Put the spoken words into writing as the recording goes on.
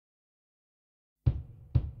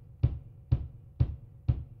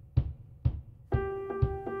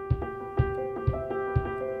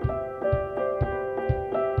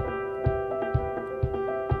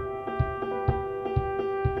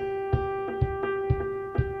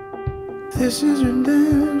this is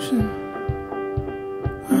redemption.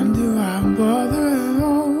 When do I bother at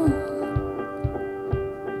all?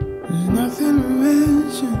 There's nothing to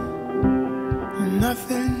mention, and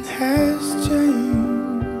nothing has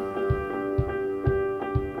changed.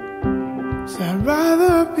 So I'd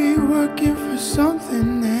rather be working for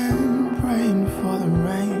something than praying for the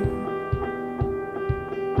rain.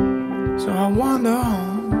 So I wander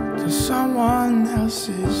home to someone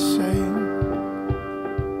else's shame.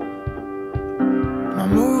 I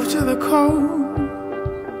moved to the cold,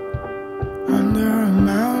 under a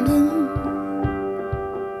mountain,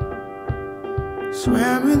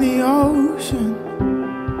 swam in the ocean,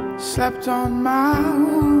 slept on my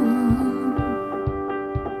own.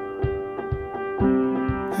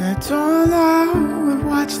 And it turned out I'd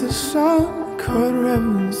watch the sun cut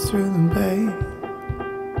rivers through the bay.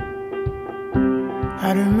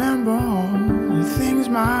 I remember all the things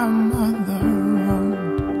my mother wrote.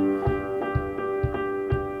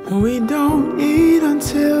 We don't eat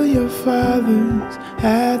until your father's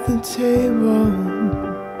at the table.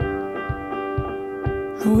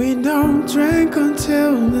 We don't drink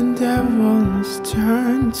until the devil's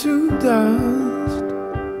turned to dust.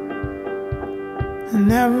 And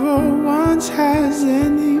never once has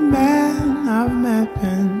any man I've met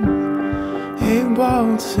been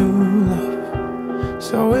able to love.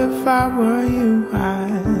 So if I were you,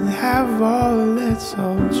 I'd have all a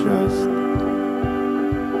little trust.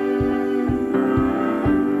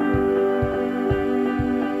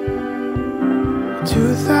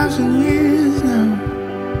 2,000 years now,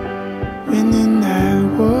 been in that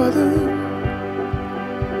water.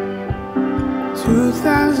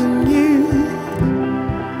 2,000 years,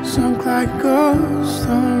 sunk like a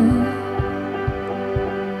stone.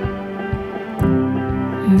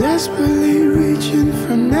 Desperately reaching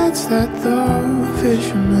for nets that the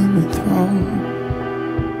fishermen had thrown.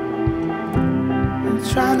 I'm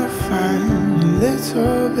trying to find a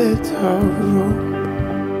little bit of rope.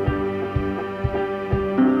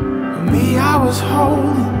 Me, I was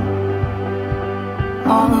holding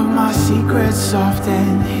all of my secrets soft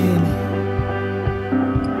and hidden.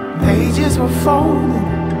 Pages were folded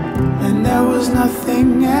and there was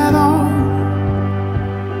nothing at all.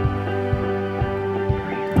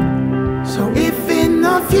 So if in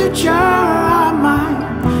the future I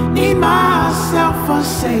might need myself a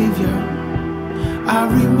savior, I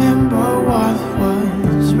remember what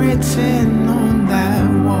was written on that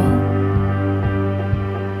wall.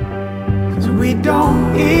 We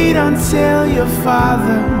don't eat until your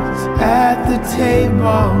father's at the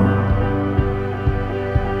table.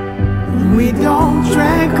 We don't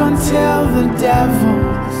drink until the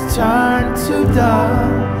devil's turned to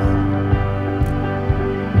dust.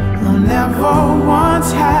 No, never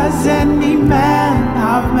once has any man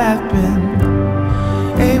I've met been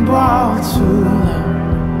able to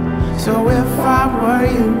love. So if I were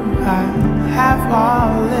you, I'd have a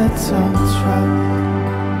little trust.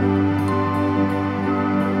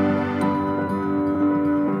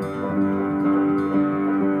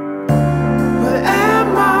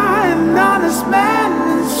 Man,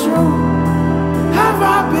 it's true. Have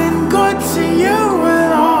I been good to you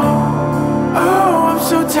at all? Oh, I'm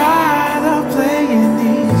so tired of playing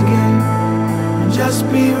these games and just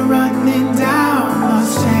be running down the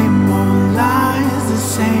same old lines, the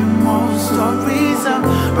same old stories of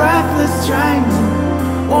breathless trains,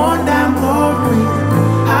 worn down glories,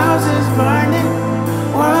 houses burning,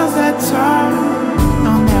 worlds that turn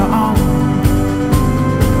on their own.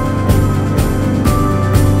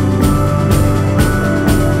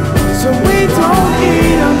 Don't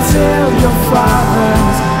eat until your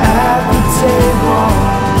father's at the table.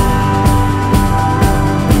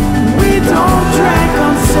 We don't drink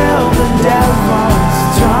until the devil's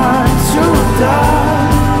turned to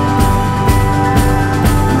dust.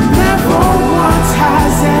 Never once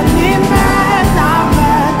has any man I've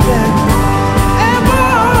met been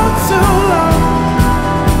able to love.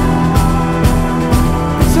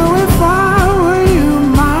 So if I were you,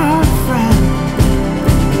 my friend,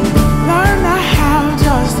 learn to have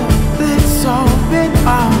just a little bit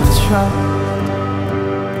of trust.